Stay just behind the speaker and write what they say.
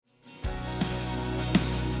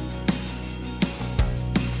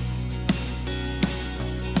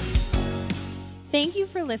Thank you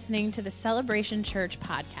for listening to the Celebration Church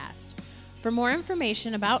podcast. For more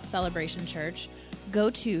information about Celebration Church, go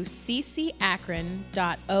to ccakron.org.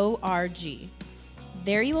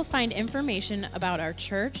 There you will find information about our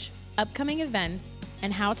church, upcoming events,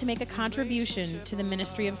 and how to make a contribution to the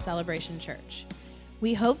ministry of Celebration Church.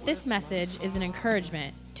 We hope this message is an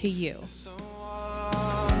encouragement to you.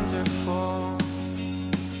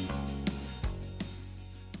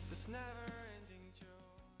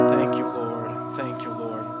 Thank you, Lord. Thank you,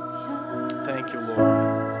 Lord. Thank you, Lord.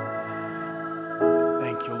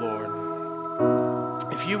 Thank you,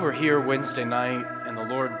 Lord. If you were here Wednesday night and the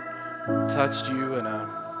Lord touched you in a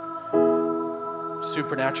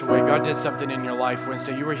supernatural way, God did something in your life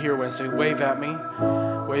Wednesday. You were here Wednesday. Wave at me.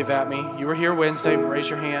 Wave at me. You were here Wednesday. Raise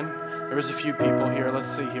your hand. There was a few people here. Let's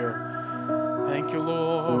see here. Thank you,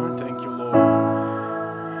 Lord. Thank you,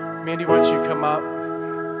 Lord. Mandy, why don't you come up?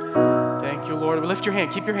 Thank you, Lord. Lift your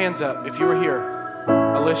hand. Keep your hands up if you were here.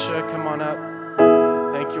 Alicia, come on up.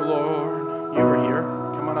 Thank you, Lord. You were here.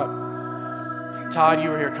 Come on up. Todd,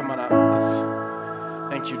 you were here. Come on up.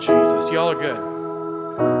 Thank you, Jesus. Y'all are good.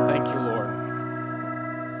 Thank you, Lord.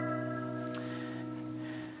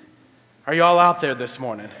 Are y'all out there this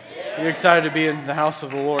morning? Are you excited to be in the house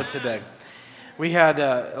of the Lord today? We had,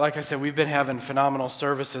 like I said, we've been having phenomenal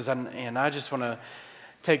services, and I just want to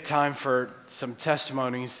take time for some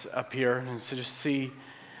testimonies up here and to just see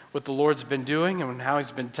what the Lord's been doing and how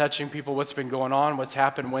He's been touching people, what's been going on, what's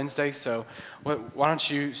happened Wednesday. So why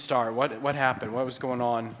don't you start? What happened? What was going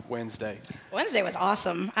on Wednesday? Wednesday was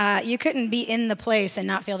awesome. You couldn't be in the place and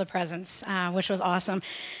not feel the presence, which was awesome.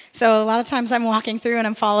 So a lot of times I'm walking through and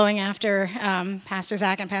I'm following after Pastor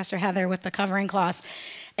Zach and Pastor Heather with the covering cloths.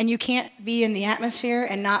 And you can't be in the atmosphere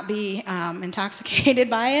and not be intoxicated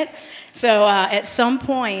by it. So at some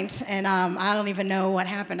point, and I don't even know what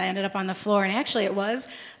happened, I ended up on the floor. And actually it was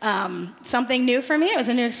something new for me. It was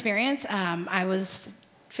a new experience. I was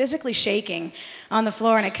physically shaking on the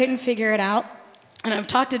floor, and I couldn't figure it out. And I've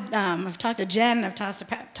talked to Jen, I've talked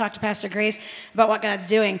to Pastor Grace about what God's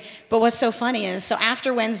doing. But what's so funny is, so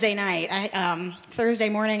after Wednesday night, Thursday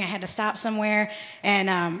morning, I had to stop somewhere,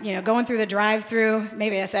 and going through the drive-through.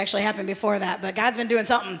 Maybe this actually happened before that, but God's been doing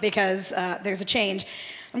something because there's a change.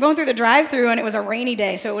 I'm going through the drive-through, and it was a rainy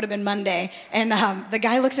day, so it would have been Monday. And the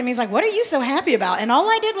guy looks at me, he's like, "What are you so happy about?" And all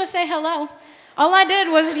I did was say hello. All I did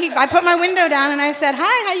was I put my window down and I said,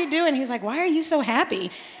 "Hi, how you doing?" He was like, "Why are you so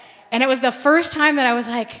happy?" And it was the first time that I was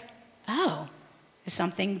like, oh,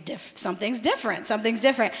 something's different. Something's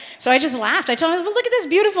different. So I just laughed. I told him, "Well, look at this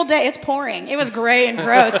beautiful day. It's pouring." It was gray and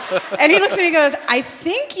gross. And he looks at me and goes, "I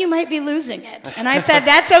think you might be losing it." And I said,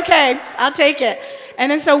 "That's okay. I'll take it." And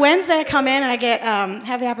then so Wednesday I come in and I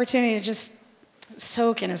have the opportunity to just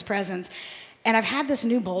soak in His presence. And I've had this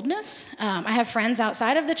new boldness. I have friends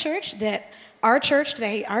outside of the church that our church,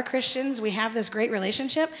 they are Christians. We have this great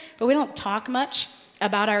relationship, but we don't talk much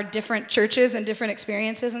about our different churches and different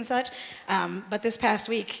experiences and such. But this past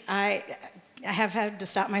week, I have had to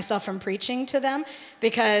stop myself from preaching to them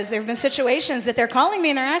because there have been situations that they're calling me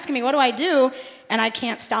and they're asking me, "What do I do?" And I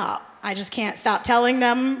can't stop. I just can't stop telling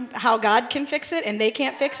them how God can fix it, and they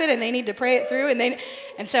can't fix it, and they need to pray it through.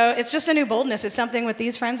 And so it's just a new boldness. It's something with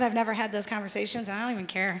these friends. I've never had those conversations, and I don't even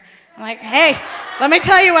care. I'm like, "Hey, let me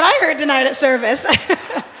tell you what I heard tonight at service."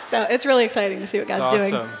 So it's really exciting to see what God's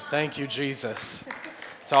doing. Awesome. Thank you, Jesus.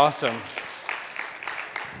 It's awesome.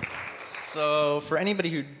 So for anybody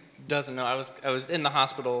who doesn't know, I was in the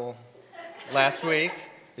hospital last week.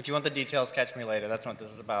 If you want the details, catch me later. That's what this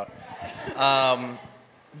is about.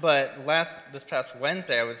 But this past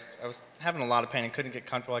Wednesday, I was having a lot of pain and couldn't get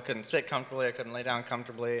comfortable. I couldn't sit comfortably. I couldn't lay down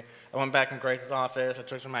comfortably. I went back in Grace's office. I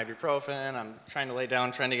took some ibuprofen. I'm trying to lay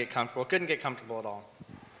down, trying to get comfortable. Couldn't get comfortable at all.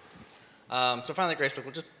 So finally, Grace said,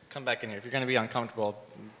 "Well, just come back in here. If you're going to be uncomfortable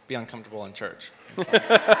in church." So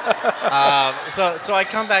I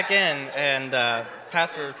come back in, and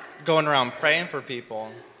pastor's going around praying for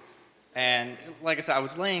people. And like I said, I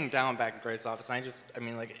was laying down back in Grace's office, and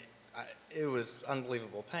it was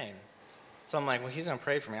unbelievable pain. So I'm like, "Well, he's going to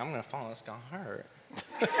pray for me. I'm going to fall. It's going to hurt."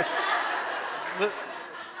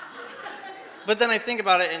 but then I think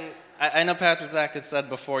about it, and I know Pastor Zach has said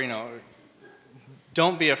before,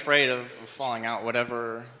 don't be afraid of falling out,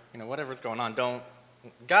 whatever's going on.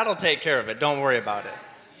 God will take care of it. Don't worry about it.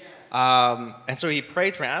 And so he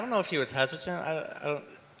prays for me. I don't know if he was hesitant. I don't,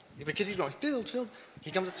 because he's going, "Filled. He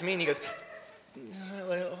comes up to me and he goes,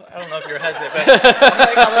 I don't know if you're hesitant, but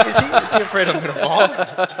I'm like, is he afraid I'm going to fall?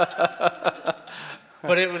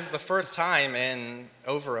 But it was the first time in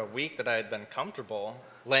over a week that I had been comfortable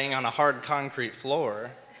laying on a hard concrete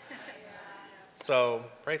floor. So,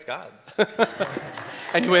 praise God.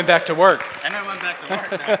 And you went back to work. And I went back to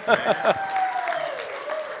work next day.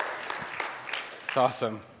 It's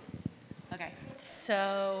awesome. Okay,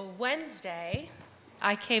 so Wednesday,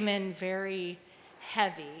 I came in very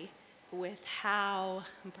heavy with how,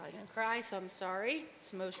 I'm probably gonna cry, so I'm sorry,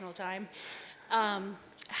 it's emotional time,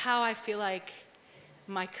 how I feel like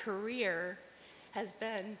my career has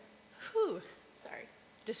been,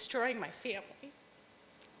 destroying my family.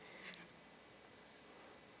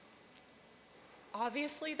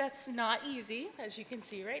 Obviously, that's not easy, as you can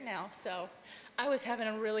see right now, so I was having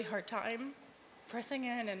a really hard time pressing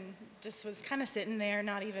in and just was kind of sitting there,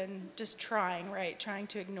 not even just trying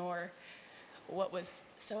to ignore what was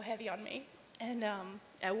so heavy on me. And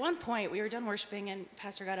at one point, we were done worshiping, and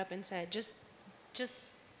Pastor got up and said, just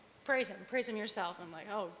praise him yourself. I'm like,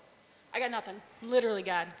 oh, I got nothing. Literally,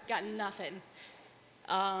 God, got nothing.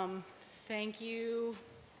 Thank you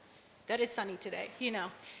that it's sunny today,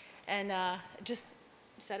 And just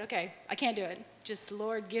said, okay, I can't do it. Just,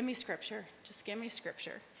 Lord, give me scripture. Just give me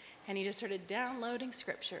scripture. And he just started downloading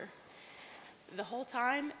scripture the whole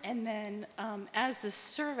time. And then as the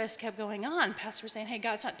service kept going on, Pastor was saying, hey,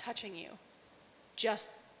 God's not touching you just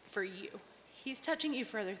for you. He's touching you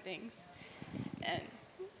for other things. And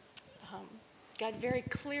God very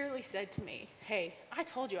clearly said to me, hey, I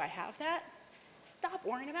told you I have that. Stop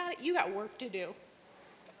worrying about it. You got work to do.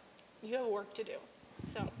 You have work to do.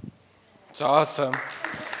 So. It's awesome.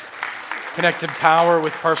 Connected power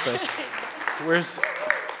with purpose.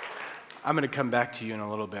 I'm going to come back to you in a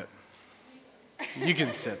little bit. You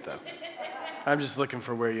can sit, though. I'm just looking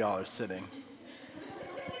for where y'all are sitting.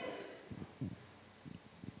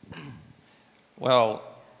 Well,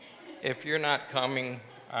 if you're not coming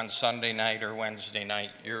on Sunday night or Wednesday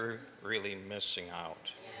night, you're really missing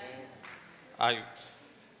out.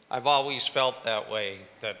 I've always felt that way,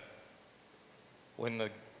 that when the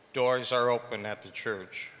doors are open at the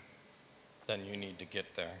church, then you need to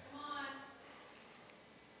get there.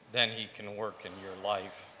 Then he can work in your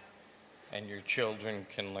life, and your children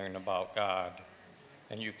can learn about God,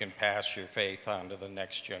 and you can pass your faith on to the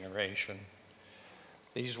next generation.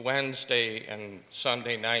 These Wednesday and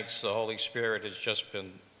Sunday nights, the Holy Spirit has just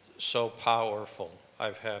been so powerful.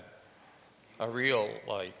 I've had a real,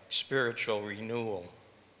 spiritual renewal.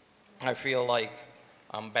 I feel like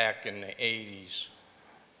I'm back in the 80s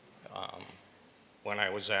when I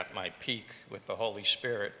was at my peak with the Holy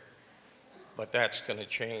Spirit, but that's going to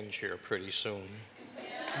change here pretty soon.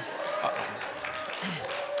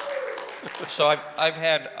 So I've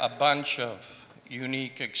had a bunch of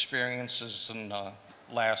unique experiences in the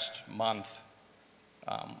last month.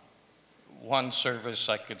 One service,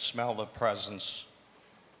 I could smell the presence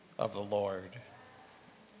of the Lord,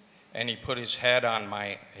 and he put his hand on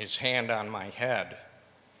my head,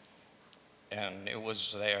 and it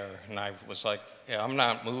was there, and I was like, yeah, I'm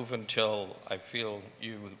not moving till I feel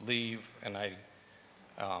you leave, and I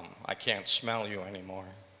can't smell you anymore.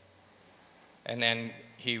 And then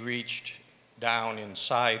he reached down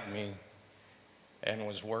inside me and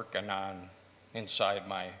was working on inside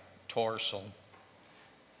my torso.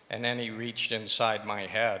 And then he reached inside my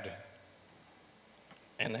head,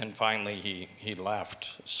 and then finally he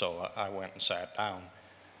left, so I went and sat down.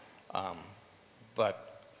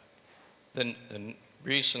 But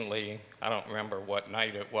recently, I don't remember what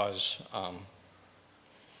night it was,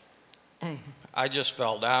 I just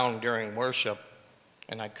fell down during worship,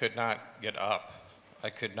 and I could not get up. I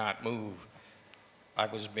could not move. I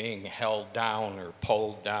was being held down or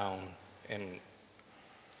pulled down, and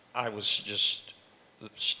I was just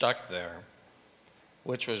stuck there,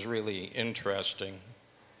 which was really interesting.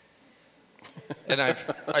 And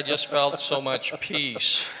I just felt so much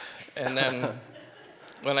peace. And then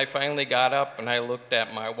when I finally got up and I looked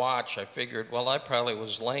at my watch, I figured, well, I probably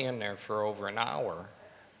was laying there for over an hour.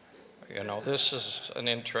 This is an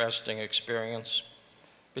interesting experience.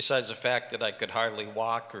 Besides the fact that I could hardly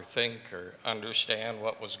walk or think or understand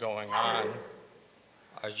what was going on,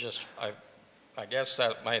 I guess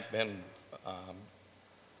that might have been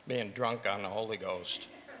being drunk on the Holy Ghost.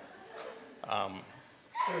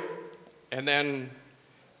 And then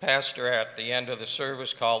Pastor at the end of the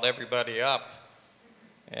service called everybody up,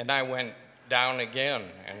 and I went down again.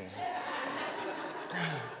 And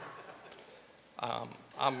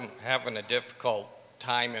I'm having a difficult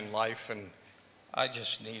time in life, and I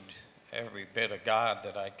just need every bit of God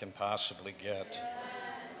that I can possibly get.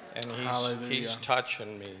 And he's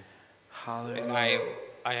touching me. Hallelujah. And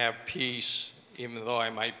I have peace, even though I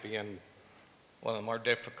might be in one of the more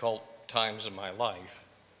difficult times in my life.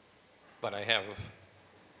 But I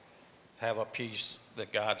have a peace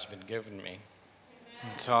that God's been giving me.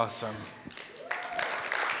 It's awesome.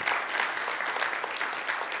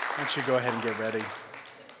 Why don't you go ahead and get ready?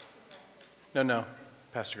 No,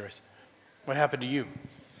 Pastor Grace. What happened to you?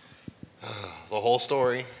 The whole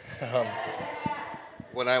story.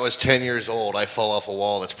 When I was 10 years old, I fell off a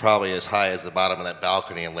wall that's probably as high as the bottom of that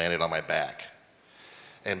balcony and landed on my back.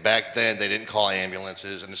 And back then, they didn't call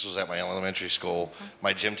ambulances, and this was at my elementary school.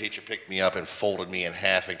 My gym teacher picked me up and folded me in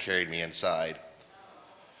half and carried me inside,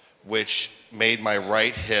 which made my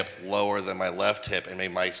right hip lower than my left hip and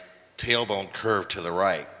made my tailbone curve to the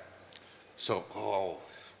right. So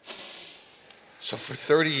for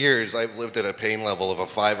 30 years, I've lived at a pain level of a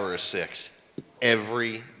 5 or a 6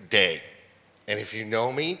 every day. And if you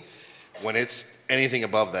know me, when it's anything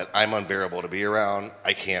above that, I'm unbearable to be around.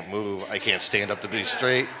 I can't move. I can't stand up to be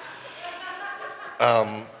straight.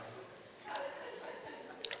 And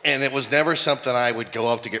it was never something I would go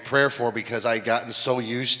up to get prayer for because I'd gotten so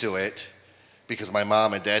used to it because my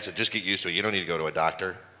mom and dad said, just get used to it. You don't need to go to a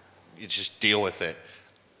doctor. You just deal with it.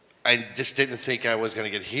 I just didn't think I was going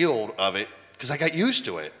to get healed of it because I got used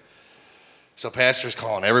to it. So pastor's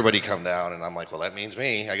calling, everybody come down, and I'm like, well, that means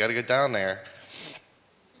me. I got to get down there.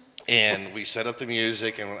 And we set up the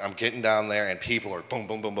music, and I'm getting down there, and people are boom,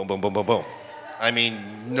 boom, boom, boom, boom, boom, boom, boom. I mean,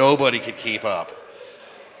 nobody could keep up.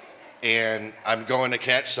 And I'm going to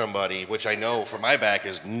catch somebody, which I know for my back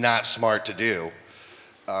is not smart to do.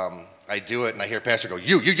 I do it, and I hear pastor go,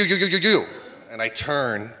 you. And I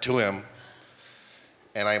turn to him,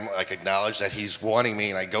 and I acknowledge that he's wanting me,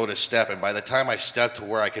 and I go to step, and by the time I stepped to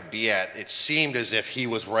where I could be at, it seemed as if he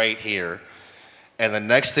was right here. And the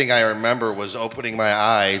next thing I remember was opening my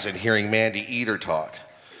eyes and hearing Mandy Eater talk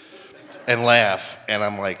and laugh, and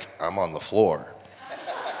I'm like, I'm on the floor.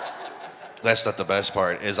 That's not the best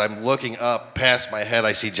part, is I'm looking up past my head,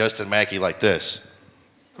 I see Justin Mackey like this.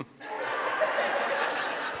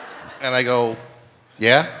 And I go,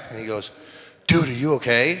 yeah? And he goes, dude, are you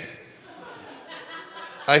okay?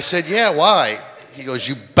 I said, yeah, why? He goes,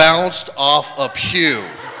 you bounced off a pew.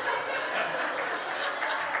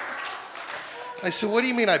 I said, what do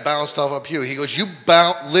you mean I bounced off a pew? He goes, you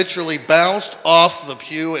literally bounced off the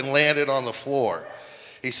pew and landed on the floor.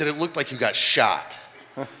 He said, it looked like you got shot.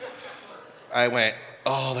 I went,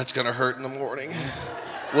 oh, that's going to hurt in the morning,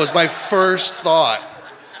 was my first thought.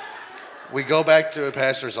 We go back to a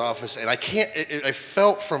pastor's office, and I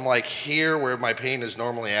felt from like here where my pain is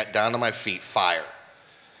normally at down to my feet, fire.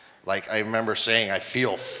 Like I remember saying, I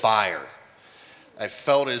feel fire. I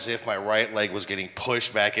felt as if my right leg was getting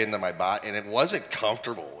pushed back into my body, and it wasn't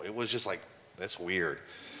comfortable. It was just like, that's weird.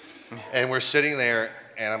 And we're sitting there,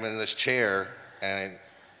 and I'm in this chair, and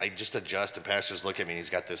I just adjust, and pastor's look at me, and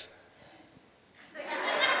he's got this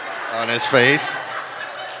on his face.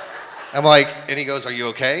 I'm like, and he goes, are you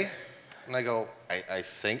okay? And I go, I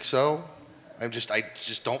think so. I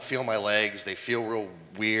just don't feel my legs. They feel real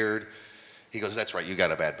weird. He goes, that's right, you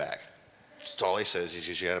got a bad back. That's all he says, he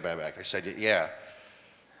says, you got a bad back. I said, yeah.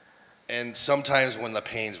 And sometimes when the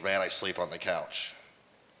pain's bad, I sleep on the couch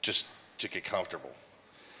just to get comfortable.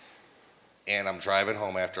 And I'm driving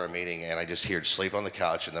home after a meeting, and I just hear, sleep on the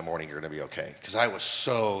couch, in the morning you're going to be okay. Because I was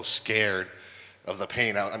so scared of the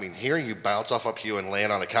pain. I mean, hearing you bounce off a pew and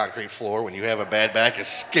land on a concrete floor when you have a bad back is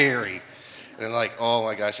scary. And like, oh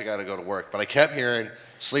my gosh, I got to go to work. But I kept hearing,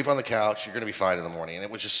 sleep on the couch, you're going to be fine in the morning. And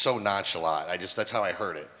it was just so nonchalant. That's how I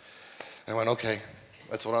heard it. I went, okay,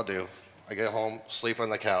 that's what I'll do. I get home, sleep on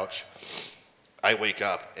the couch. I wake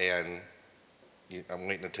up, and I'm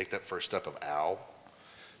waiting to take that first step of ow.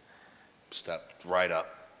 Stepped right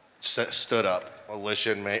up, stood up.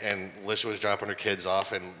 Alicia was dropping her kids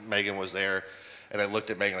off, and Megan was there. And I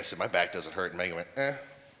looked at Megan, I said, my back doesn't hurt. And Megan went, eh.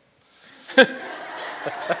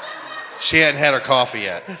 She hadn't had her coffee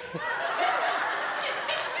yet.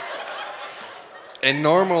 And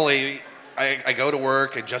normally, I go to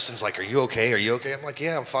work, and Justin's like, are you okay? Are you okay? I'm like,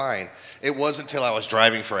 yeah, I'm fine. It wasn't until I was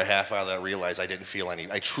driving for a half hour that I realized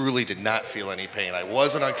I truly did not feel any pain. I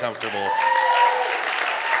wasn't uncomfortable.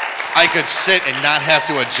 I could sit and not have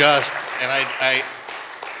to adjust. And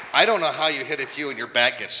I don't know how you hit a pew and your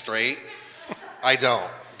back gets straight. I don't.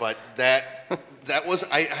 But that was,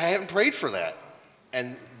 I hadn't prayed for that.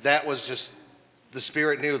 And that was just, the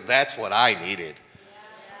Spirit knew that's what I needed.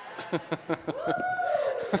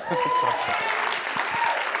 That's awesome.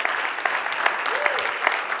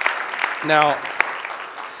 Now,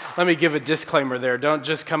 let me give a disclaimer there. Don't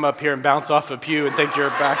just come up here and bounce off a pew and think your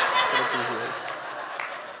back's going to be healed.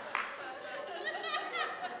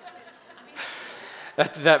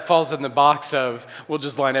 That falls in the box of, we'll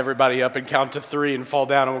just line everybody up and count to 3 and fall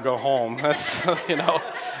down and we'll go home. That's,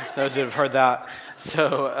 those who have heard that.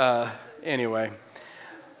 So, anyway.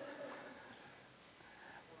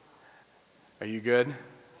 Are you good?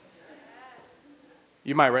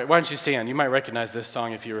 Why don't you stand? You might recognize this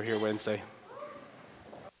song if you were here Wednesday.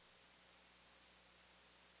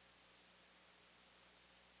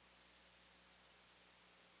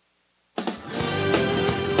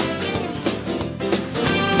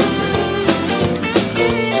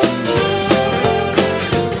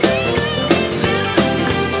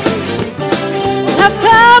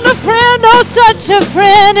 Such a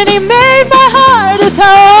friend, and he made my heart his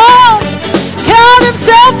home. God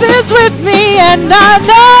himself is with me, and I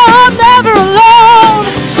know I'm never alone.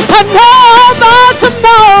 I know my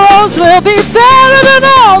tomorrows will be better than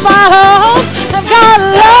all my hopes. I've got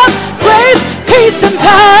love, grace, peace, and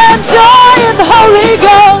power, and joy in the Holy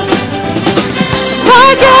Ghost.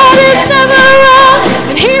 My God is never wrong,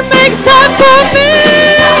 and he makes time for me.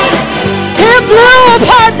 He blew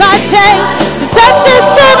apart my chains and set this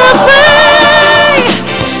sinner free.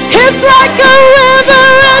 It's like a river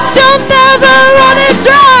and you'll never run it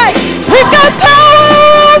dry. We've got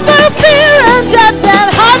power over fear and death,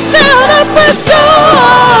 and hearts filled up with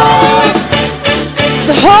joy.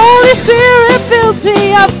 The Holy Spirit fills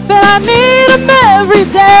me up, and I need him every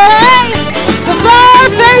day. The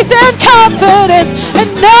fire, faith, and confidence, and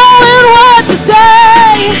knowing what to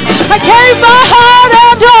say. I gave my heart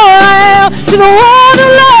and all I am to the one who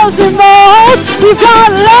loves me most. We've got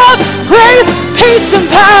love, grace, peace, and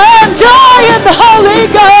power, and joy in the Holy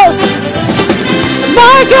Ghost.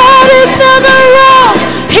 My God is never wrong.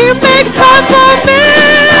 He makes time for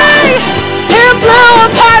me. He blew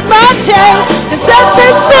apart my chains and set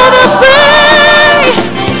this sinner free.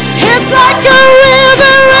 It's like a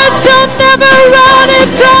river and you'll never run it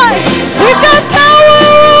dry. We've got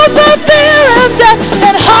power over fear and death,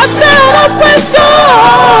 and hearts filled up with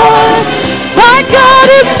joy. My God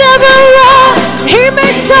is never wrong. He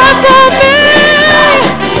makes time for me.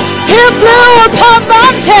 He blew upon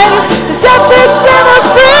my chains and set this sinner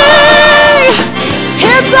free.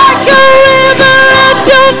 It's like a river and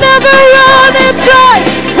you'll never run it dry.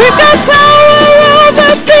 We've got power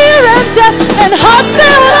over fear and death, and hearts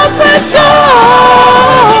filled up with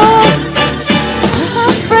joy.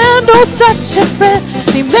 My friend, oh such a friend,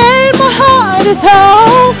 he made my heart his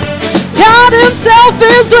home. God himself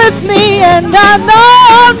is with me, and I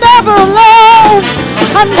know I'm never alone.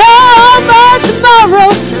 I know my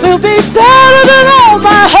tomorrows will be better than all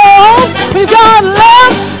my hopes. We've got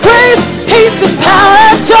love, grace, peace, and power,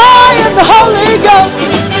 and joy in the Holy Ghost.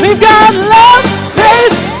 We've got love,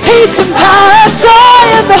 grace, peace, and power, and joy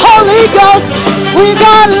in the Holy Ghost. We've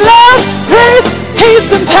got love, grace,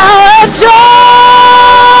 peace, and power, and joy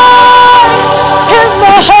in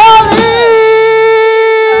the Holy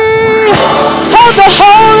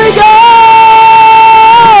Ghost.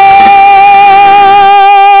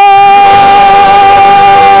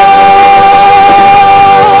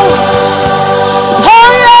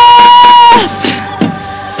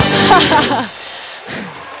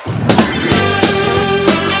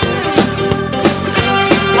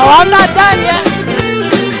 I'm not done yet.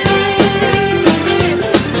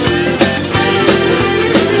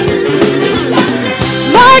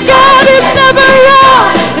 My God is never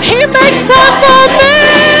wrong, and he makes time for me.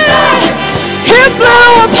 He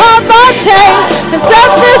blew upon my chains and set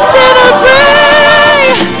this sinner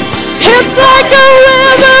free. It's like a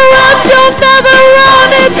river and you'll never run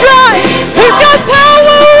it dry. We've got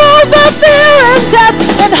power over fear and death,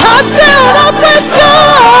 and hearts filled up with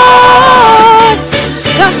joy.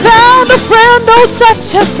 I found a friend, oh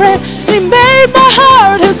such a friend, he made my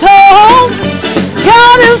heart his home.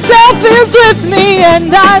 God himself is with me,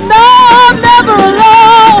 and I know I'm never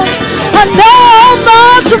alone. I know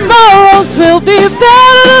my tomorrows will be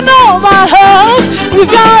better than all my hopes. We've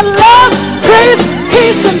got love, grace,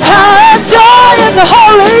 peace, and power, and joy in the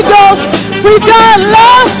Holy Ghost. We've got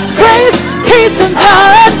love, grace, peace, and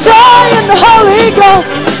power, and joy in the Holy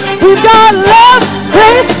Ghost. We've got love,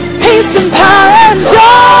 grace, peace, and power, and joy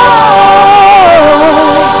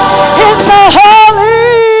in the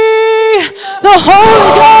Holy Ghost. The Holy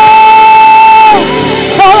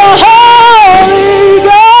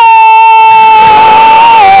Ghost.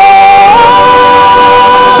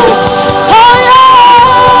 Oh yes.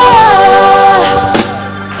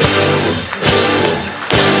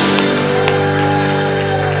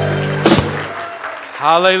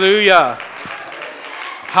 Hallelujah.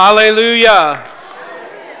 Hallelujah.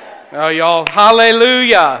 Oh, y'all,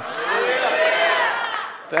 hallelujah.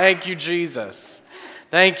 Thank you, Jesus.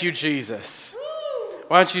 Thank you, Jesus.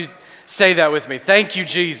 Why don't you say that with me? Thank you,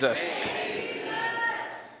 Jesus.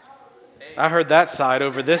 I heard that side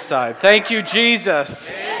over this side. Thank you,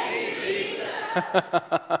 Jesus.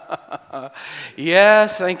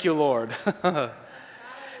 Yes, thank you, Lord.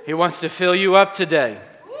 He wants to fill you up today.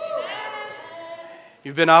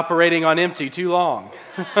 You've been operating on empty too long.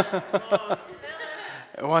 It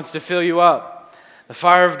wants to fill you up. The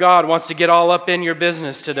fire of God wants to get all up in your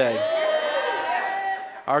business today.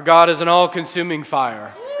 Our God is an all-consuming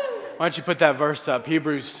fire. Why don't you put that verse up,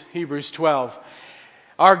 Hebrews 12.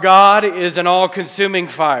 Our God is an all-consuming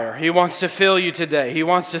fire. He wants to fill you today. He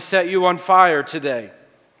wants to set you on fire today.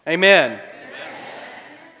 Amen.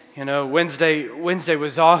 You know, Wednesday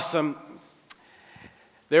was awesome.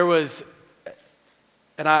 There was,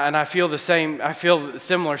 and I feel the same. I feel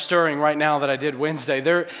similar stirring right now that I did Wednesday.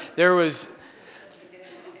 There was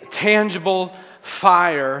tangible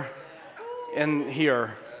fire in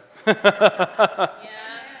here.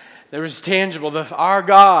 There was tangible. Our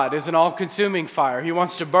God is an all-consuming fire. He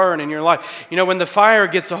wants to burn in your life. You know, when the fire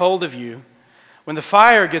gets a hold of you,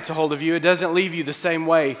 it doesn't leave you the same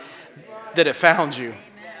way that it found you.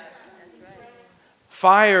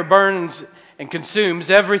 Fire burns and consumes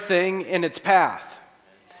everything in its path.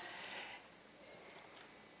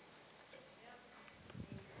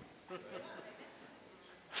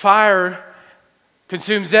 Fire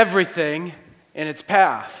consumes everything in its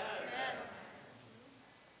path.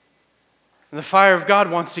 And the fire of God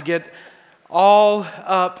wants to get all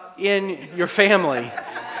up in your family.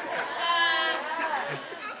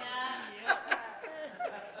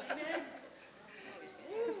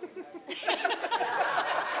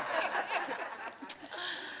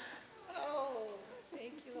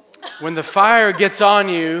 When the fire gets on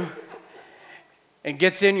you and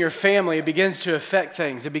gets in your family, it begins to affect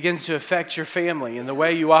things. It begins to affect your family and the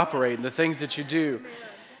way you operate and the things that you do.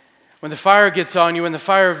 When the fire gets on you and the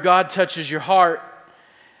fire of God touches your heart,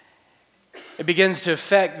 it begins to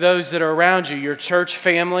affect those that are around you, your church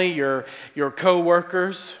family, your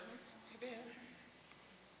co-workers.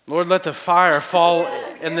 Lord, let the fire fall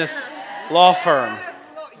in this law firm.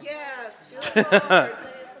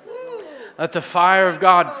 Let the fire of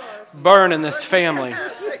God burn in this family.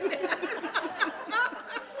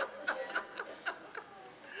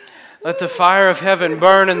 Let the fire of heaven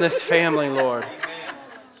burn in this family, Lord.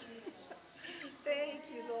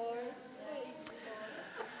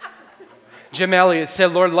 Jim Elliot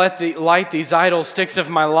said, Lord, light these idle sticks of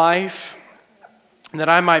my life, that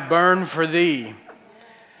I might burn for thee.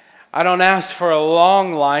 I don't ask for a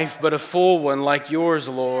long life, but a full one like yours,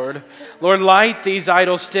 Lord. Lord, light these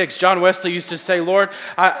idle sticks. John Wesley used to say, Lord,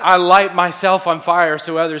 I light myself on fire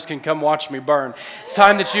so others can come watch me burn. It's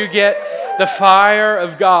time that you get the fire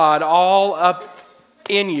of God all up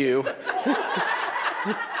in you.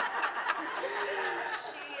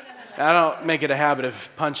 I don't make it a habit of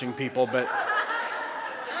punching people, but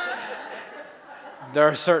there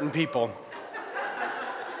are certain people.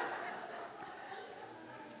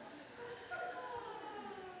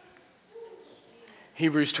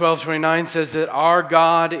 Hebrews 12:29 says that our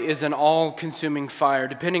God is an all-consuming fire.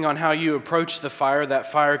 Depending on how you approach the fire,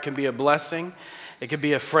 that fire can be a blessing, it can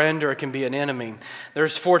be a friend, or it can be an enemy.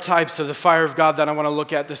 There's 4 types of the fire of God that I want to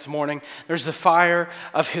look at this morning. There's the fire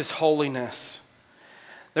of His holiness.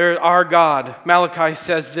 Our God, Malachi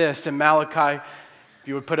says this in Malachi, if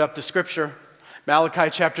you would put up the scripture, Malachi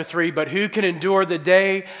chapter 3, but who can endure the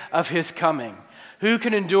day of His coming? Who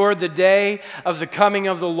can endure the day of the coming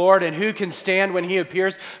of the Lord, and who can stand when He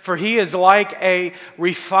appears? For He is like a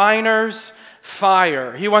refiner's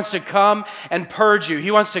fire. He wants to come and purge you.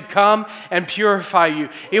 He wants to come and purify you.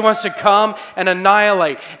 He wants to come and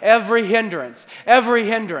annihilate every hindrance, every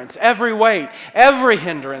weight, every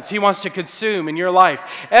hindrance He wants to consume in your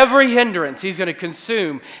life. Every hindrance He's going to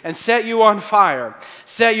consume and set you on fire.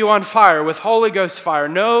 Set you on fire with Holy Ghost fire.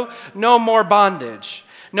 No more bondage.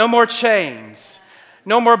 No more chains.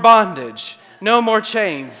 No more bondage. No more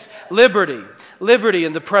chains. Liberty. Liberty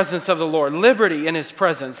in the presence of the Lord. Liberty in His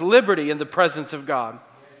presence. Liberty in the presence of God.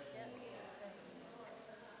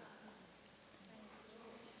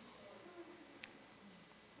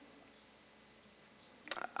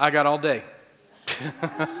 I got all day.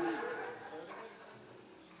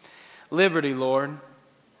 Liberty, Lord.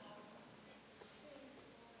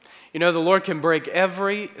 You know, the Lord can break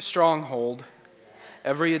every stronghold,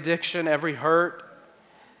 every addiction, every hurt.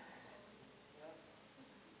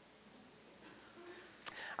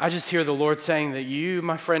 I just hear the Lord saying that you,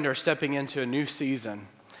 my friend, are stepping into a new season.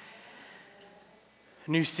 A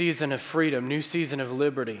new season of freedom, new season of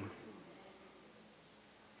liberty.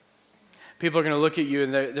 People are going to look at you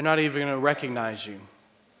and they're not even going to recognize you.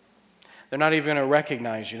 They're not even going to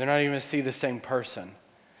recognize you. They're not even going to see the same person.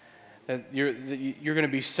 That you're going to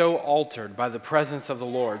be so altered by the presence of the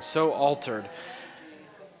Lord, so altered.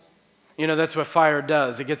 You know, that's what fire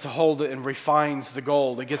does. It gets a hold and refines the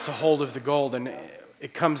gold. It gets a hold of the gold and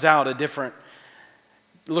it comes out a different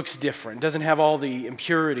looks different. It doesn't have all the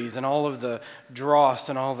impurities and all of the dross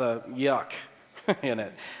and all the yuck in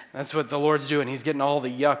it. That's what the Lord's doing. He's getting all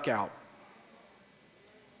the yuck out.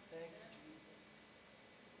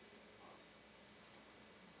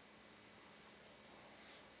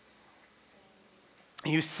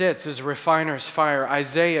 He sits as a refiner's fire.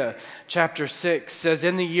 Isaiah chapter 6 says,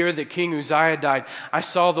 in the year that King Uzziah died, I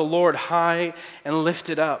saw the Lord high and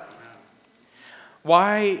lifted up.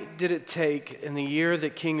 Why did it take in the year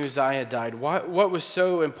that King Uzziah died? What was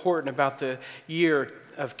so important about the year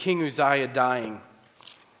of King Uzziah dying?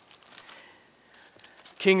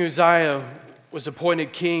 King Uzziah was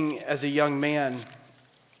appointed king as a young man.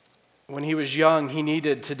 When he was young, he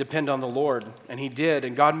needed to depend on the Lord, and he did,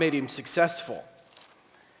 and God made him successful.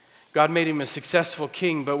 God made him a successful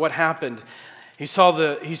king, but what happened? He saw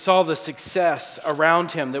the success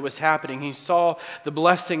around him that was happening. He saw the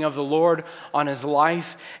blessing of the Lord on his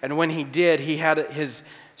life, and when he did, he had his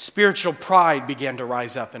spiritual pride began to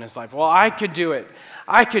rise up in his life. Well, I could do it.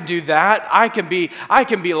 I could do that. I can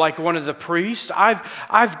be like one of the priests.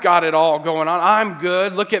 I've got it all going on. I'm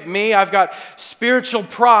good. Look at me. I've got spiritual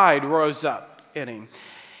pride rose up in him.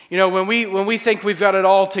 You know, when we think we've got it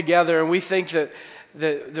all together, and we think that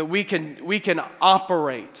we can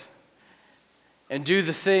operate and do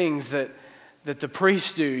the things that the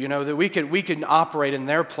priests do, you know, that we can operate in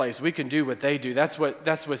their place. We can do what they do. That's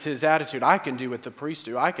what's his attitude. I can do what the priests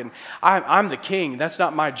do. I'm the king. That's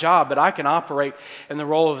not my job, but I can operate in the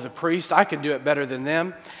role of the priest. I can do it better than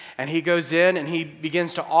them. And he goes in and he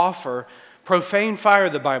begins to offer profane fire,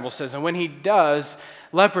 the Bible says. And when he does,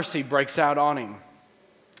 leprosy breaks out on him.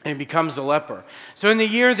 And becomes a leper. So in the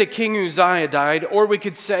year that King Uzziah died, or we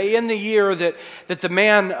could say in the year that the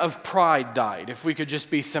man of pride died, if we could just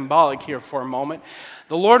be symbolic here for a moment,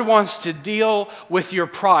 the Lord wants to deal with your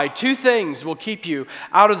pride. Two things will keep you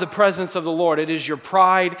out of the presence of the Lord. It is your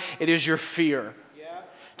pride, it is your fear.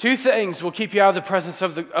 Two things will keep you out of the presence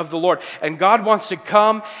of the Lord. And God wants to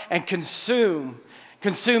come and consume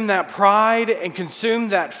that pride and consume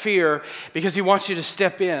that fear, because he wants you to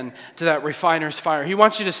step in to that refiner's fire. He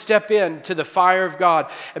wants you to step in to the fire of God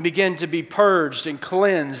and begin to be purged and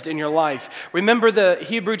cleansed in your life. Remember the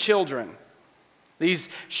Hebrew children, these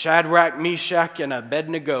Shadrach, Meshach, and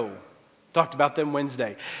Abednego. Talked about them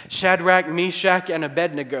Wednesday. Shadrach, Meshach, and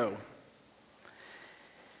Abednego.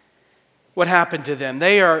 What happened to them?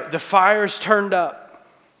 The fire's turned up,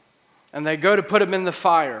 and they go to put them in the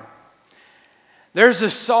fire. There's a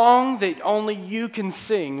song that only you can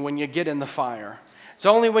sing when you get in the fire. It's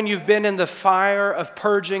only when you've been in the fire of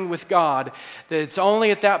purging with God that it's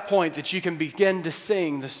only at that point that you can begin to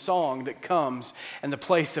sing the song that comes in the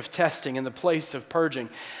place of testing, in the place of purging.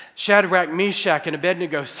 Shadrach, Meshach, and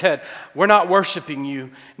Abednego said, we're not worshiping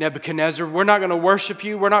you, Nebuchadnezzar. We're not going to worship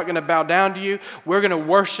you. We're not going to bow down to you. We're going to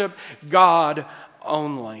worship God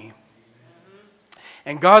only.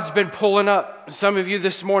 And God's been pulling up, some of you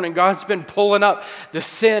this morning, God's been pulling up the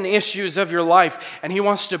sin issues of your life. And he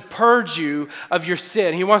wants to purge you of your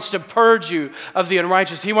sin. He wants to purge you of the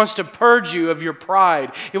unrighteous. He wants to purge you of your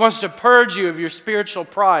pride. He wants to purge you of your spiritual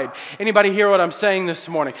pride. Anybody hear what I'm saying this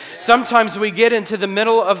morning? Sometimes we get into the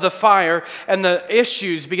middle of the fire and the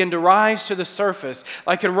issues begin to rise to the surface.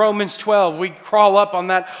 Like in Romans 12, we crawl up on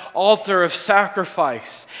that altar of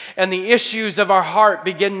sacrifice and the issues of our heart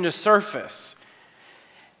begin to surface.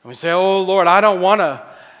 And we say, oh, Lord, I don't want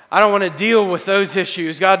to deal with those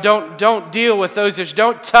issues. God, don't deal with those issues.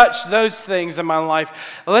 Don't touch those things in my life.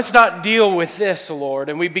 Let's not deal with this, Lord.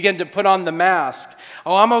 And we begin to put on the mask.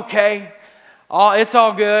 Oh, I'm okay. It's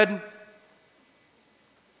all good. And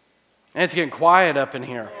it's getting quiet up in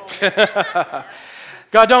here.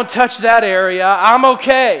 God, don't touch that area. I'm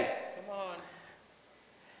okay. Come on.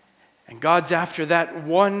 And God's after that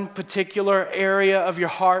one particular area of your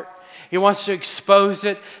heart. He wants to expose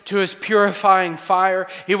it to his purifying fire.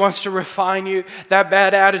 He wants to refine you. That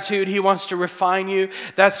bad attitude, he wants to refine you.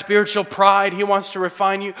 That spiritual pride, he wants to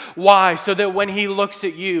refine you. Why? So that when he looks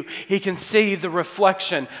at you, he can see the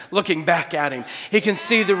reflection looking back at him. He can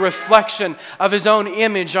see the reflection of his own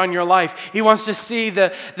image on your life. He wants to see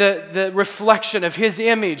the reflection of his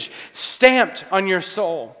image stamped on your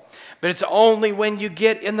soul. But it's only when you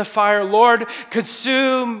get in the fire, Lord,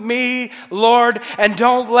 consume me, Lord, and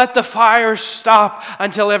don't let the fire stop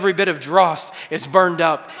until every bit of dross is burned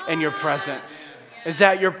up in your presence. Is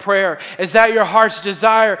that your prayer? Is that your heart's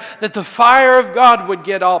desire? That the fire of God would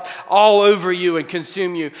get all over you and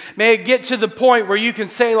consume you. May it get to the point where you can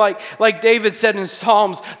say like David said in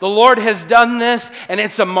Psalms, the Lord has done this and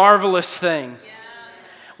it's a marvelous thing.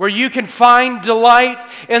 Where you can find delight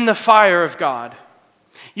in the fire of God.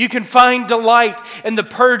 You can find delight in the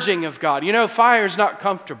purging of God. You know, fire is not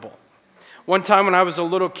comfortable. One time when I was a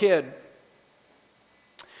little kid,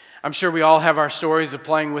 I'm sure we all have our stories of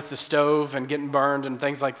playing with the stove and getting burned and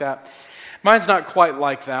things like that. Mine's not quite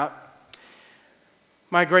like that.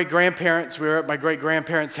 My great-grandparents, we were at my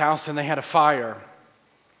great-grandparents' house and they had a fire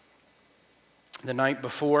the night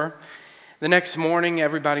before. The next morning,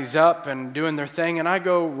 everybody's up and doing their thing, and I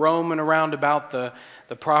go roaming around about the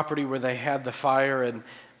property where they had the fire, and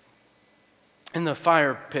in the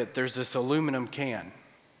fire pit, there's this aluminum can.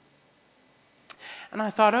 And I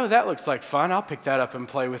thought, oh, that looks like fun. I'll pick that up and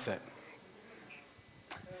play with it.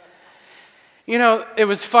 You know, it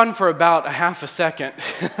was fun for about a half a second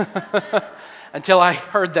until I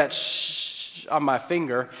heard that shh on my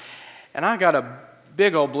finger, and I got a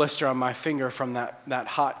big old blister on my finger from that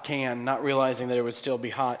hot can, not realizing that it would still be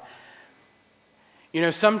hot. You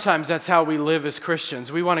know, sometimes that's how we live as Christians.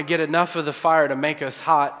 We want to get enough of the fire to make us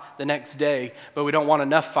hot the next day, but we don't want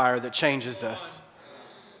enough fire that changes us.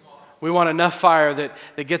 We want enough fire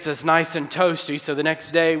that gets us nice and toasty so the next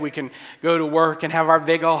day we can go to work and have our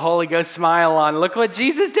big old Holy Ghost smile on. Look what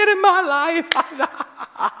Jesus did in my life.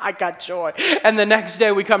 I got joy. And the next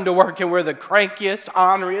day we come to work and we're the crankiest,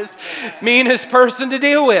 orneriest, meanest person to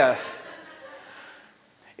deal with.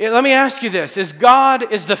 Let me ask you this. Is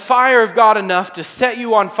the fire of God enough to set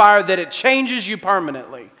you on fire that it changes you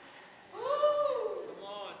permanently?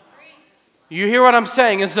 You hear what I'm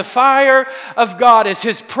saying? Is the fire of God, is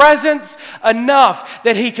His presence enough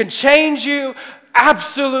that He can change you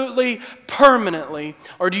absolutely permanently?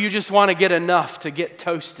 Or do you just want to get enough to get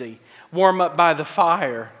toasty, warm up by the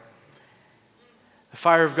fire? The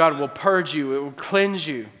fire of God will purge you. It will cleanse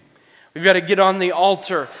you. We've got to get on the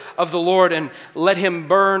altar of the Lord and let Him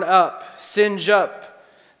burn up, singe up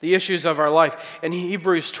the issues of our life. In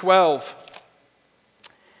Hebrews 12,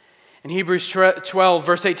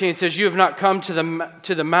 verse 18, it says, "You have not come to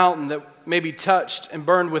the mountain that may be touched and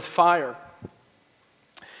burned with fire."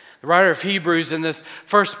 The writer of Hebrews in this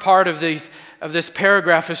first part of this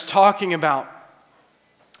paragraph is talking about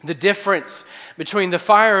the difference between the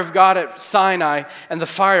fire of God at Sinai and the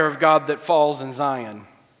fire of God that falls in Zion.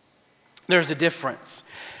 There's a difference.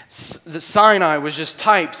 The Sinai was just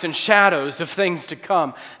types and shadows of things to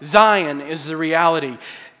come. Zion is the reality.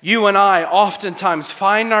 You and I oftentimes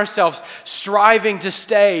find ourselves striving to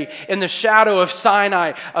stay in the shadow of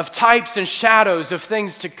Sinai, of types and shadows of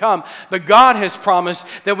things to come. But God has promised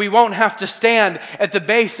that we won't have to stand at the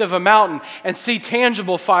base of a mountain and see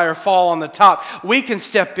tangible fire fall on the top. We can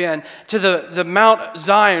step in to the Mount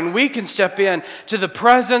Zion. We can step in to the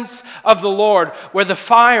presence of the Lord, where the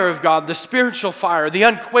fire of God, the spiritual fire, the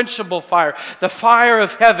unquenchable fire, the fire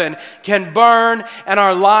of heaven can burn in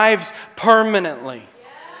our lives permanently.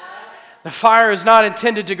 The fire is not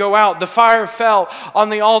intended to go out. The fire fell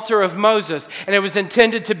on the altar of Moses, and it was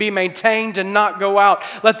intended to be maintained and not go out.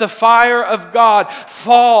 Let the fire of God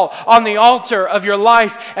fall on the altar of your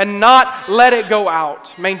life and not let it go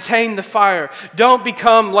out. Maintain the fire. Don't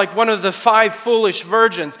become like one of the 5 foolish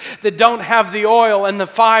virgins that don't have the oil and the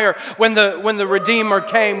fire when the Redeemer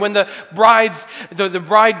came, when the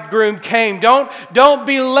bridegroom came. Don't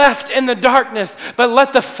be left in the darkness, but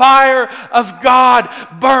let the fire of God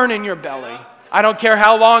burn in your belly. I don't care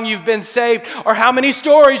how long you've been saved or how many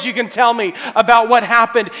stories you can tell me about what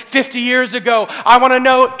happened 50 years ago. I want to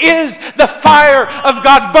know, is the fire of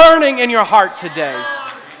God burning in your heart today?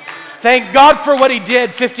 Thank God for what He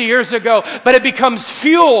did 50 years ago, but it becomes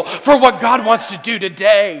fuel for what God wants to do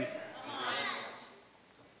today.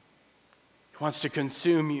 He wants to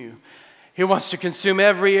consume you. He wants to consume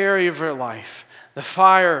every area of your life. The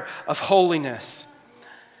fire of holiness.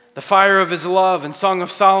 The fire of His love. In Song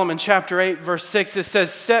of Solomon, chapter 8, verse 6, it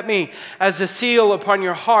says, "Set me as a seal upon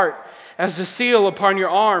your heart, as a seal upon your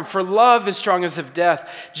arm, for love is strong as of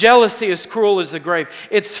death. Jealousy is cruel as the grave.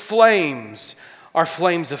 Its flames are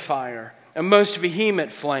flames of fire, a most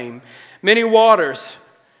vehement flame. Many waters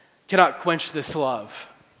cannot quench this love."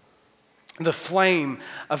 The flame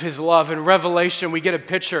of His love. In Revelation, we get a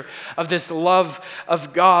picture of this love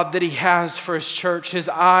of God that He has for His church. His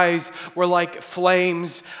eyes were like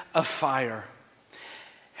flames of fire.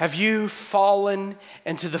 Have you fallen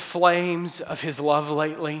into the flames of His love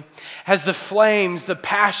lately? Has the flames, the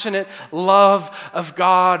passionate love of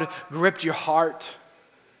God gripped your heart?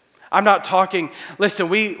 I'm not talking, listen,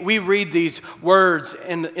 we read these words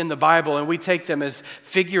in the Bible and we take them as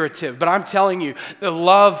figurative, but I'm telling you, the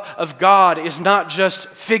love of God is not just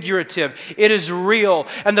figurative. It is real,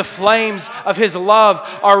 and the flames of His love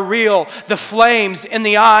are real. The flames in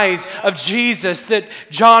the eyes of Jesus that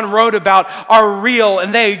John wrote about are real,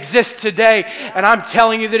 and they exist today. And I'm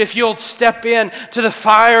telling you that if you'll step in to the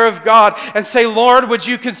fire of God and say, Lord, would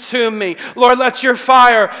you consume me? Lord, let your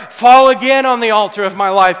fire fall again on the altar of my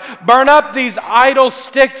life. Burn up these idle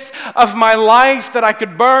sticks of my life that I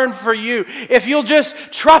could burn for you. If you'll just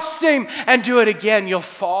trust Him and do it again, you'll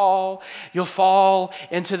fall. You'll fall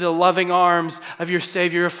into the loving arms of your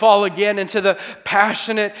Savior. You'll fall again into the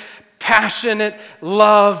passionate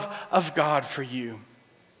love of God for you.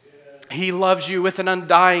 He loves you with an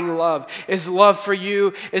undying love. His love for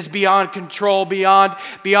you is beyond control, beyond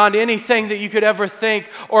anything that you could ever think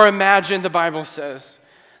or imagine, the Bible says.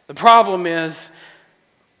 The problem is,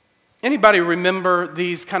 anybody remember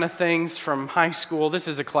these kind of things from high school? This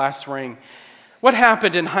is a class ring. What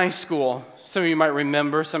happened in high school? Some of you might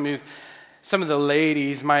remember. Some of the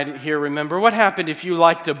ladies might here remember. What happened if you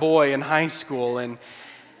liked a boy in high school? And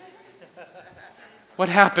what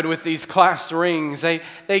happened with these class rings? They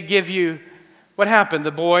give you, what happened? The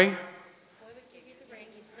boy would give you the ring,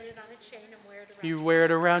 you put it on a chain and wear it around. You wear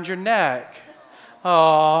it around your neck.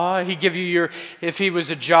 Oh, he'd give you if he was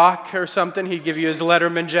a jock or something, he'd give you his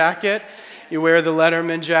Letterman jacket. You wear the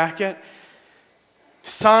Letterman jacket.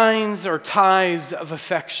 Signs or ties of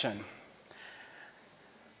affection.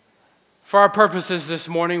 For our purposes this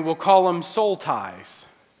morning, we'll call them soul ties.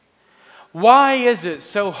 Why is it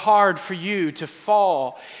so hard for you to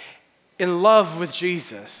fall in love with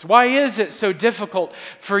Jesus? Why is it so difficult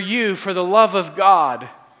for you, for the love of God,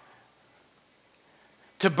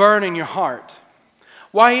 to burn in your heart?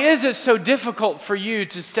 Why is it so difficult for you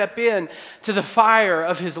to step in to the fire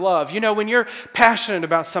of His love? You know, when you're passionate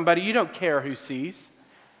about somebody, you don't care who sees.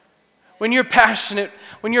 When you're passionate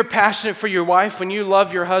for your wife, when you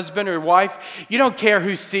love your husband or wife, you don't care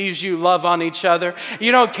who sees you love on each other.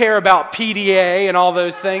 You don't care about PDA and all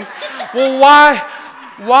those things. Well,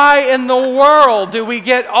 why in the world do we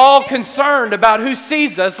get all concerned about who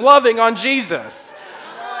sees us loving on Jesus?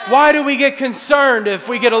 Why do we get concerned if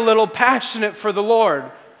we get a little passionate for the Lord?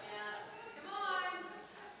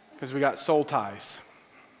 Because we got soul ties.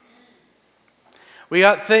 We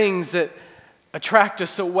got things that attract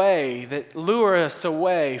us away, that lure us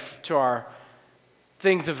away to our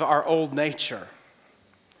things of our old nature.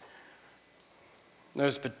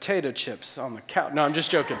 There's potato chips on the couch. No, I'm just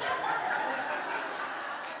joking.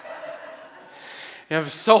 You have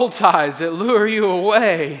soul ties that lure you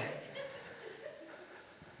away.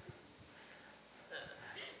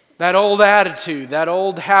 That old attitude, that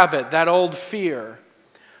old habit, that old fear.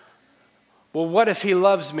 Well, what if He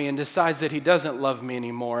loves me and decides that He doesn't love me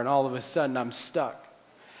anymore, and all of a sudden I'm stuck?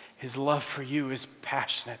 His love for you is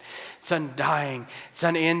passionate. It's undying. It's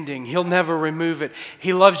unending. He'll never remove it.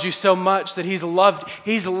 He loves you so much that He's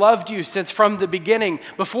loved you since from the beginning.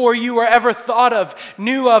 Before you were ever thought of,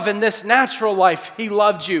 knew of in this natural life, He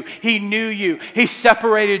loved you. He knew you. He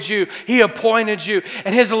separated you. He appointed you.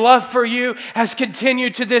 And His love for you has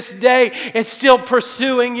continued to this day. It's still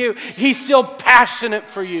pursuing you. He's still passionate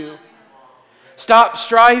for you. Stop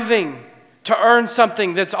striving to earn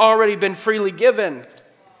something that's already been freely given.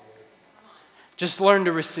 Just learn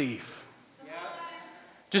to receive.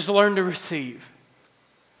 Just learn to receive.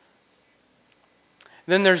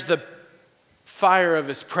 Then there's the fire of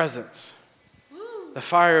His presence. The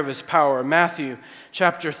fire of His power. Matthew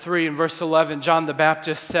chapter 3 and verse 11, John the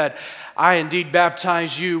Baptist said, I indeed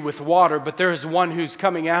baptize you with water, but there is one who's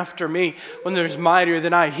coming after me, one that is mightier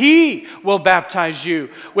than I. He will baptize you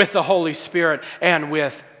with the Holy Spirit and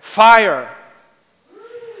with fire.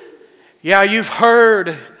 Yeah, you've heard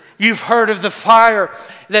of the fire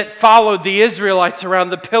that followed the Israelites around,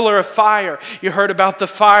 the pillar of fire. You heard about the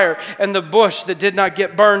fire and the bush that did not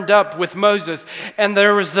get burned up with Moses. And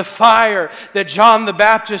there was the fire that John the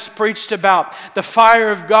Baptist preached about, the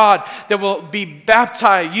fire of God that will be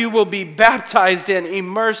baptized. You will be baptized in,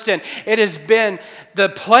 immersed in. It has been the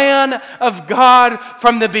plan of God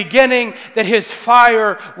from the beginning that His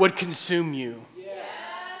fire would consume you.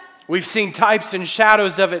 We've seen types and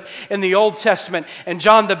shadows of it in the Old Testament. And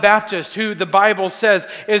John the Baptist, who the Bible says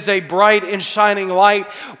is a bright and shining light,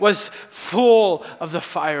 was full of the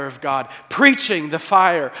fire of God, preaching the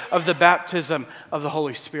fire of the baptism of the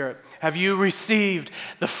Holy Spirit. Have you received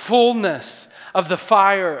the fullness of the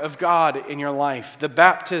fire of God in your life, the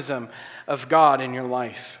baptism of God in your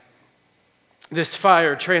life? This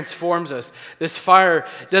fire transforms us. This fire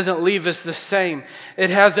doesn't leave us the same. It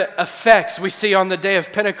has effects. We see on the day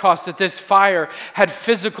of Pentecost that this fire had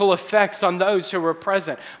physical effects on those who were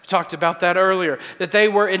present. We talked about that earlier, that they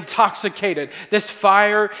were intoxicated. This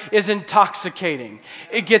fire is intoxicating.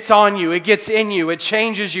 It gets on you, it gets in you, it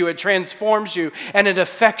changes you, it transforms you, and it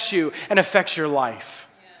affects you and affects your life.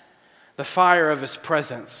 The fire of his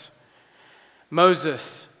presence.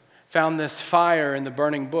 Moses found this fire in the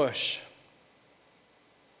burning bush.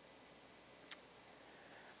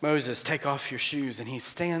 Moses, take off your shoes. And he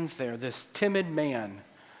stands there, this timid man,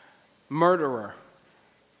 murderer,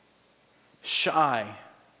 shy,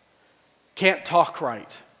 can't talk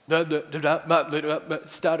right,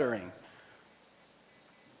 stuttering.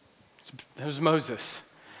 There's Moses,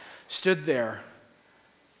 stood there,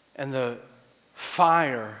 and the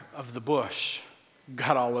fire of the bush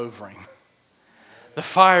got all over him. The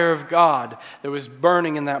fire of God that was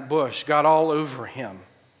burning in that bush got all over him.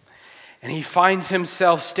 And he finds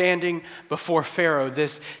himself standing before Pharaoh,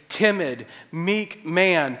 this timid, meek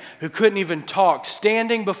man who couldn't even talk,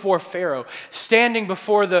 standing before Pharaoh, standing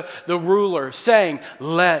before the ruler, saying,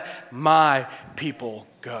 "Let my people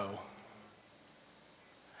go."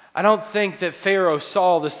 I don't think that Pharaoh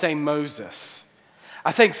saw the same Moses.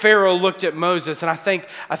 I think Pharaoh looked at Moses, and I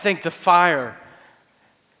think the fire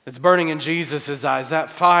that's burning in Jesus' eyes,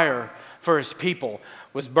 that fire for his people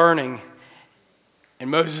was burning in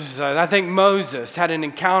Moses' eyes. I think Moses had an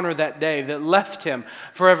encounter that day that left him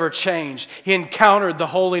forever changed. He encountered the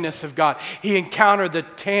holiness of God. He encountered the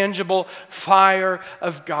tangible fire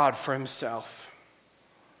of God for himself.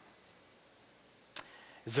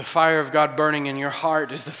 Is the fire of God burning in your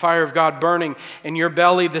heart? Is the fire of God burning in your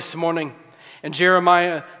belly this morning? In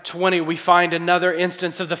Jeremiah 20, we find another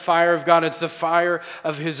instance of the fire of God. It's the fire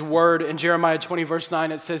of his word. In Jeremiah 20, verse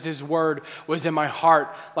 9, it says, "His word was in my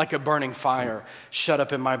heart like a burning fire, shut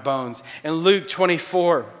up in my bones." In Luke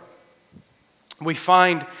 24, we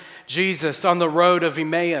find Jesus on the road of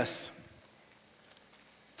Emmaus.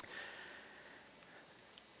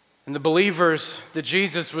 And the believers that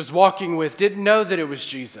Jesus was walking with didn't know that it was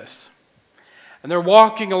Jesus. And they're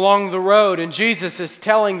walking along the road, and Jesus is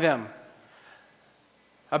telling them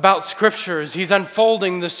about scriptures. He's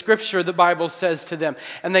unfolding the scripture the Bible says to them.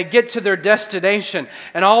 And they get to their destination,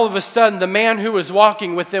 and all of a sudden the man who was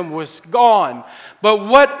walking with them was gone. But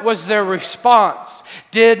what was their response?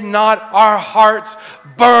 Did not our hearts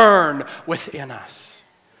burn within us?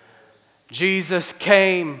 Jesus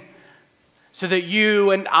came so that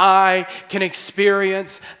you and I can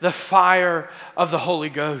experience the fire of the Holy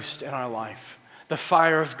Ghost in our life. The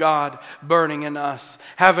fire of God burning in us,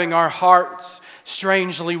 having our hearts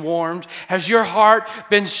strangely warmed. Has your heart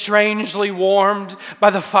been strangely warmed by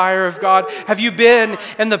the fire of God? Have you been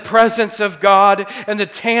in the presence of God, in the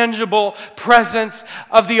tangible presence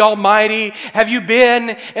of the Almighty? Have you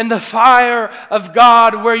been in the fire of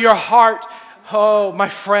God where your heart, oh, my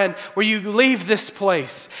friend, where you leave this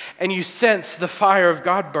place and you sense the fire of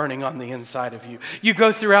God burning on the inside of you? You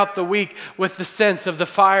go throughout the week with the sense of the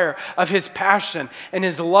fire of his passion and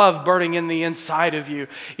his love burning in the inside of you.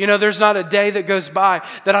 You know, there's not a day that goes by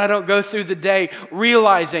that I don't go through the day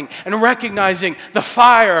realizing and recognizing the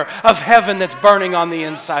fire of heaven that's burning on the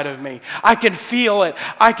inside of me. I can feel it.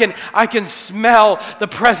 I can smell the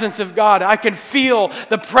presence of God. I can feel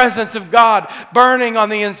the presence of God burning on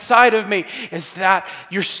the inside of me. Is that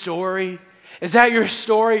your story? Is that your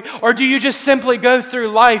story? Or do you just simply go through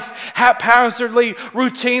life haphazardly,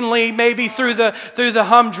 routinely, maybe through the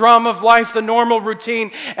humdrum of life, the normal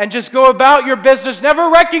routine, and just go about your business,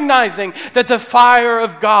 never recognizing that the fire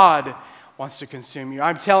of God wants to consume you?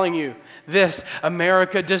 I'm telling you, this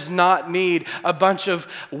America does not need a bunch of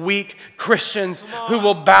weak Christians who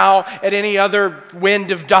will bow at any other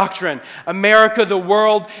wind of doctrine. America, the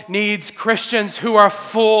world, needs Christians who are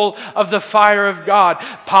full of the fire of God.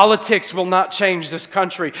 Politics will not change this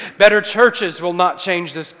country. Better churches will not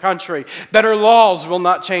change this country. Better laws will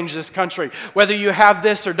not change this country. Whether you have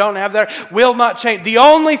this or don't have that will not change. The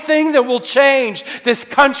only thing that will change this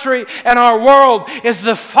country and our world is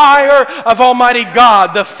the fire of Almighty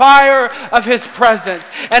God, the fire of his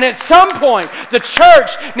presence. And at some point, the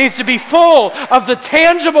church needs to be full of the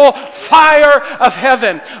tangible fire of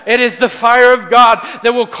heaven. It is the fire of God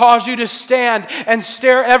that will cause you to stand and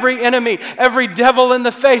stare every enemy, every devil in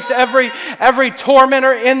the face, every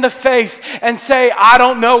tormentor in the face, and say, "I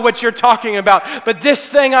don't know what you're talking about, but this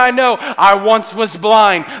thing I know, I once was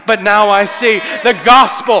blind, but now I see. The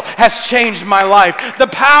gospel has changed my life. The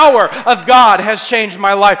power of God has changed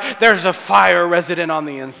my life. There's a fire resident on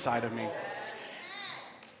the inside of me."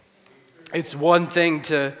 It's one thing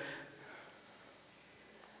to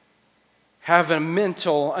have a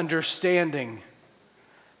mental understanding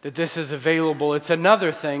that this is available. It's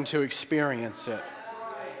another thing to experience it.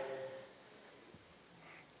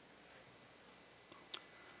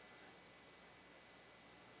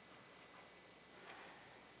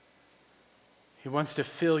 He wants to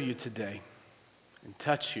fill you today and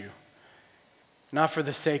touch you. Not for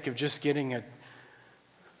the sake of just getting a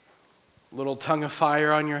little tongue of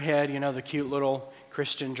fire on your head, you know, the cute little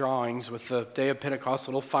Christian drawings with the Day of Pentecost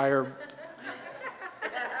little fire.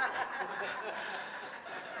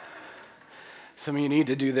 Some of you need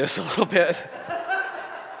to do this a little bit.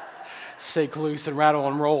 Shake loose and rattle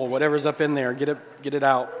and roll. Whatever's up in there, get it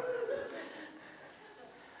out.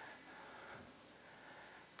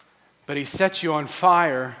 But he sets you on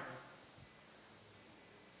fire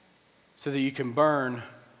so that you can burn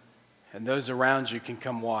and those around you can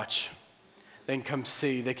come watch. They can come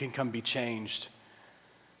see. They can come be changed.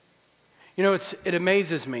 You know, it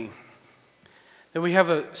amazes me that we have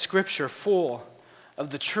a scripture full of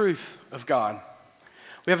the truth of God.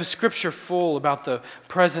 We have a scripture full about the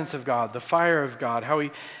presence of God, the fire of God,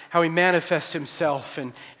 how he manifests himself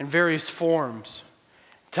in various forms,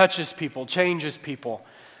 touches people, changes people,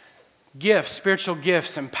 gifts, spiritual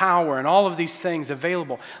gifts and power and all of these things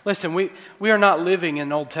available. Listen, we are not living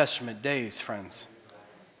in Old Testament days, friends.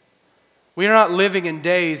 We are not living in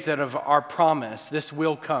days that of our promise, this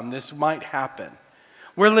will come, this might happen.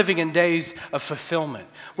 We're living in days of fulfillment.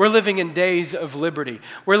 We're living in days of liberty.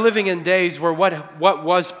 We're living in days where what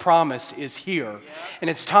was promised is here. And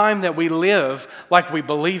it's time that we live like we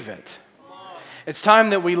believe it. It's time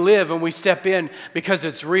that we live and we step in because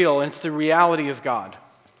it's real and it's the reality of God.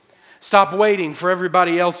 Stop waiting for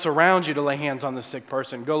everybody else around you to lay hands on the sick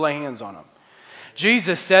person. Go lay hands on them.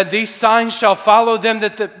 Jesus said, these signs shall follow them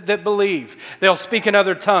that believe. They'll speak in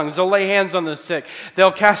other tongues. They'll lay hands on the sick.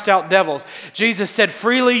 They'll cast out devils. Jesus said,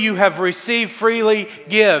 freely you have received, freely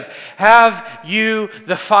give. Have you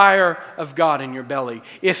the fire of God in your belly?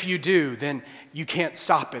 If you do, then you can't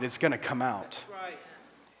stop it. It's going to come out.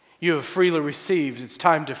 You have freely received. It's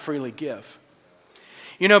time to freely give.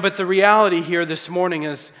 You know, but the reality here this morning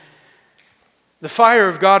is the fire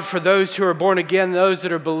of God for those who are born again, those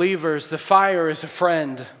that are believers, the fire is a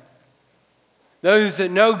friend. Those that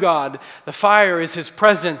know God, the fire is his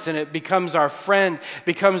presence and it becomes our friend,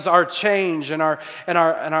 becomes our change and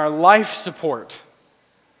our life support.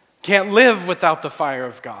 Can't live without the fire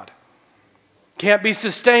of God. Can't be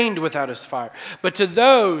sustained without his fire. But to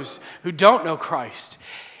those who don't know Christ,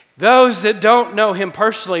 those that don't know him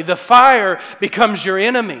personally, the fire becomes your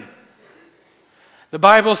enemy. The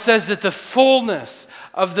Bible says that the fullness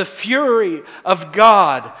of the fury of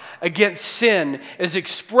God against sin is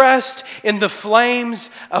expressed in the flames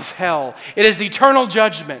of hell. It is eternal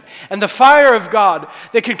judgment. And the fire of God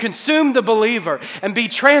that can consume the believer and be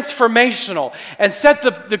transformational and set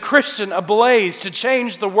the Christian ablaze to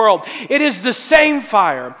change the world. It is the same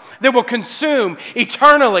fire that will consume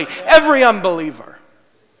eternally every unbeliever.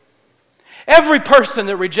 Every person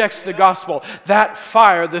that rejects the gospel, that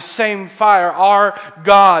fire, the same fire, our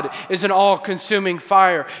God is an all-consuming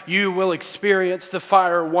fire. You will experience the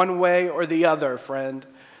fire one way or the other, friend.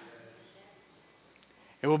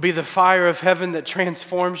 It will be the fire of heaven that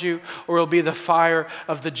transforms you, or it will be the fire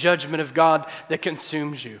of the judgment of God that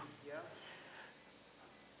consumes you.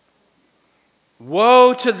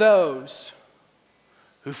 Woe to those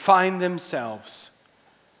who find themselves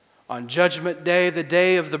on Judgment Day, the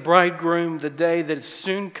day of the bridegroom, the day that is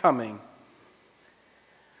soon coming,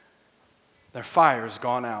 their fire is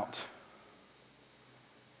gone out.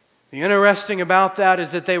 The interesting about that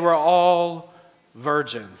is that they were all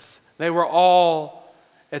virgins. They were all,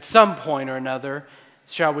 at some point or another,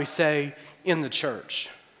 shall we say, in the church.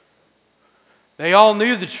 They all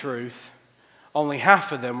knew the truth. Only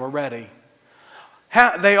half of them were ready.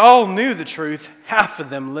 They all knew the truth. Half of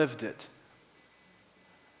them lived it.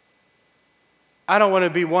 I don't want to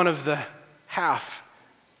be one of the half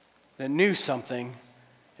that knew something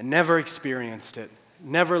and never experienced it,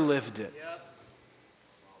 never lived it.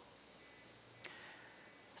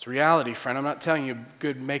 It's reality, friend. I'm not telling you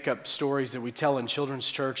good make-up stories that we tell in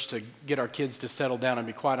children's church to get our kids to settle down and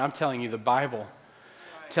be quiet. I'm telling you the Bible.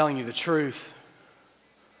 I'm telling you the truth.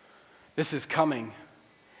 This is coming.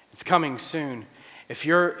 It's coming soon. If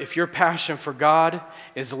your passion for God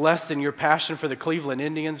is less than your passion for the Cleveland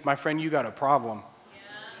Indians, my friend, you got a problem. Yeah.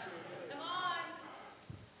 Come on.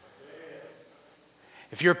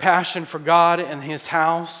 If your passion for God and his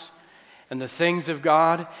house and the things of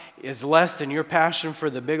God is less than your passion for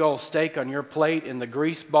the big old steak on your plate and the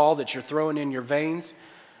grease ball that you're throwing in your veins,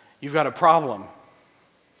 you've got a problem.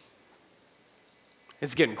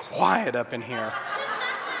 It's getting quiet up in here.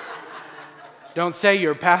 Don't say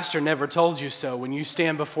your pastor never told you so when you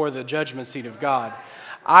stand before the judgment seat of God.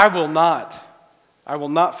 I will not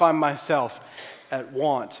find myself at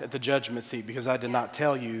want at the judgment seat because I did not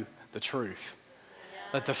tell you the truth.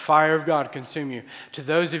 Let the fire of God consume you. To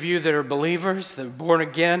those of you that are believers, that are born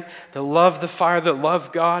again, that love the fire, that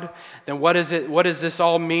love God, then what does this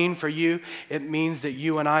all mean for you? It means that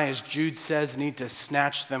you and I, as Jude says, need to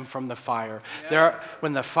snatch them from the fire.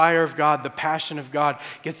 When the fire of God, the passion of God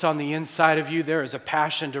gets on the inside of you, there is a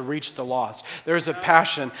passion to reach the lost. There is a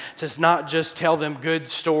passion to not just tell them good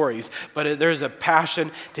stories, but there's a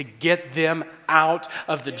passion to get them out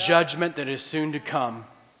of the judgment that is soon to come.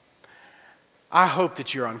 I hope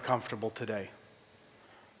that you're uncomfortable today.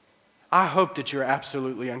 I hope that you're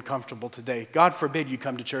absolutely uncomfortable today. God forbid you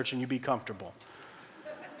come to church and you be comfortable.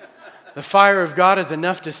 The fire of God is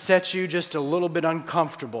enough to set you just a little bit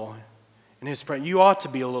uncomfortable in His presence. You ought to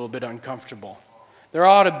be a little bit uncomfortable. There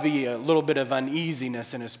ought to be a little bit of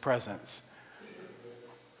uneasiness in His presence.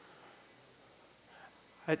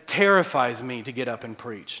 It terrifies me to get up and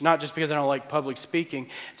preach. Not just because I don't like public speaking.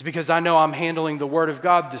 It's because I know I'm handling the Word of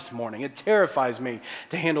God this morning. It terrifies me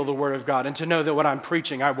to handle the Word of God and to know that what I'm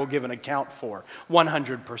preaching I will give an account for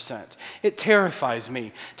 100%. It terrifies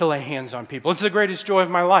me to lay hands on people. It's the greatest joy of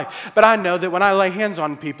my life. But I know that when I lay hands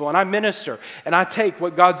on people and I minister and I take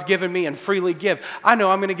what God's given me and freely give, I know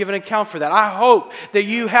I'm going to give an account for that. I hope that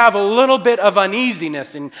you have a little bit of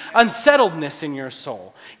uneasiness and unsettledness in your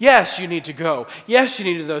soul. Yes, you need to go. Yes, you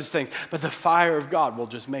need to do those things. But the fire of God will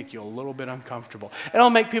just make you a little bit uncomfortable.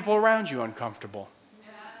 It'll make people around you uncomfortable.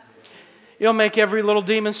 It'll make every little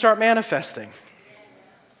demon start manifesting.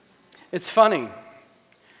 It's funny.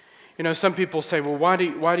 You know, some people say, well, why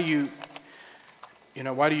do you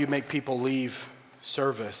make people leave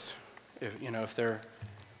service if they're,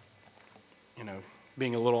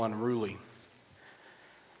 being a little unruly?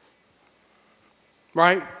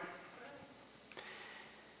 Right?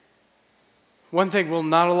 One thing we'll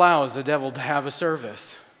not allow is the devil to have a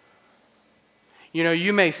service. You know,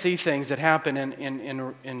 you may see things that happen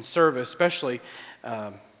in service, especially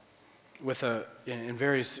in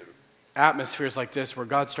various atmospheres like this where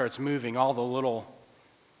God starts moving, all the little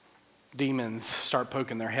demons start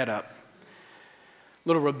poking their head up.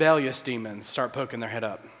 Little rebellious demons start poking their head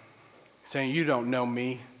up, saying, you don't know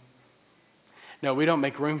me. No, we don't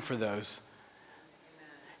make room for those.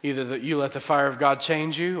 Either that you let the fire of God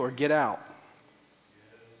change you or get out.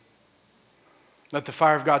 Let the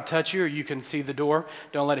fire of God touch you, or you can see the door.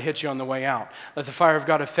 Don't let it hit you on the way out. Let the fire of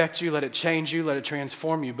God affect you. Let it change you. Let it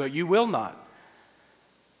transform you. But you will not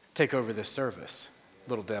take over this service,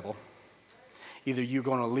 little devil. Either you're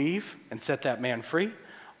going to leave and set that man free,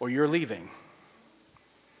 or you're leaving.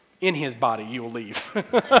 In his body, you will leave.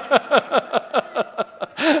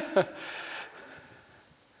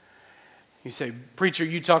 You say, preacher,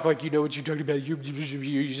 you talk like you know what you're talking about.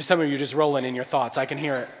 Some of you are just rolling in your thoughts. I can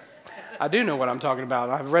hear it. I do know what I'm talking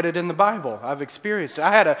about. I've read it in the Bible. I've experienced it.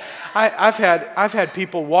 I've had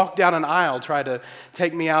people walk down an aisle try to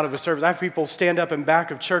take me out of a service. I've had people stand up in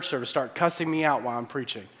back of church service start cussing me out while I'm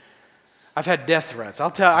preaching. I've had death threats.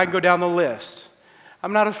 I can go down the list.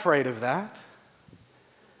 I'm not afraid of that.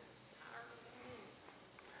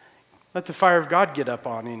 Let the fire of God get up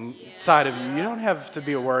on inside of you. You don't have to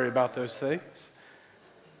be worried about those things.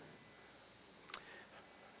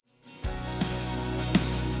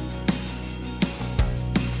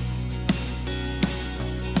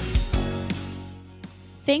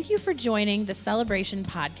 Thank you for joining the Celebration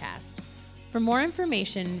Podcast. For more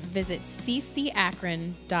information, visit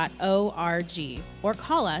ccakron.org or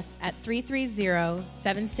call us at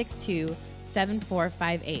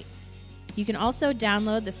 330-762-7458. You can also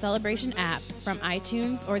download the Celebration app from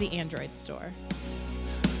iTunes or the Android store.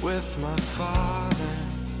 With my Father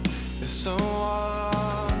is so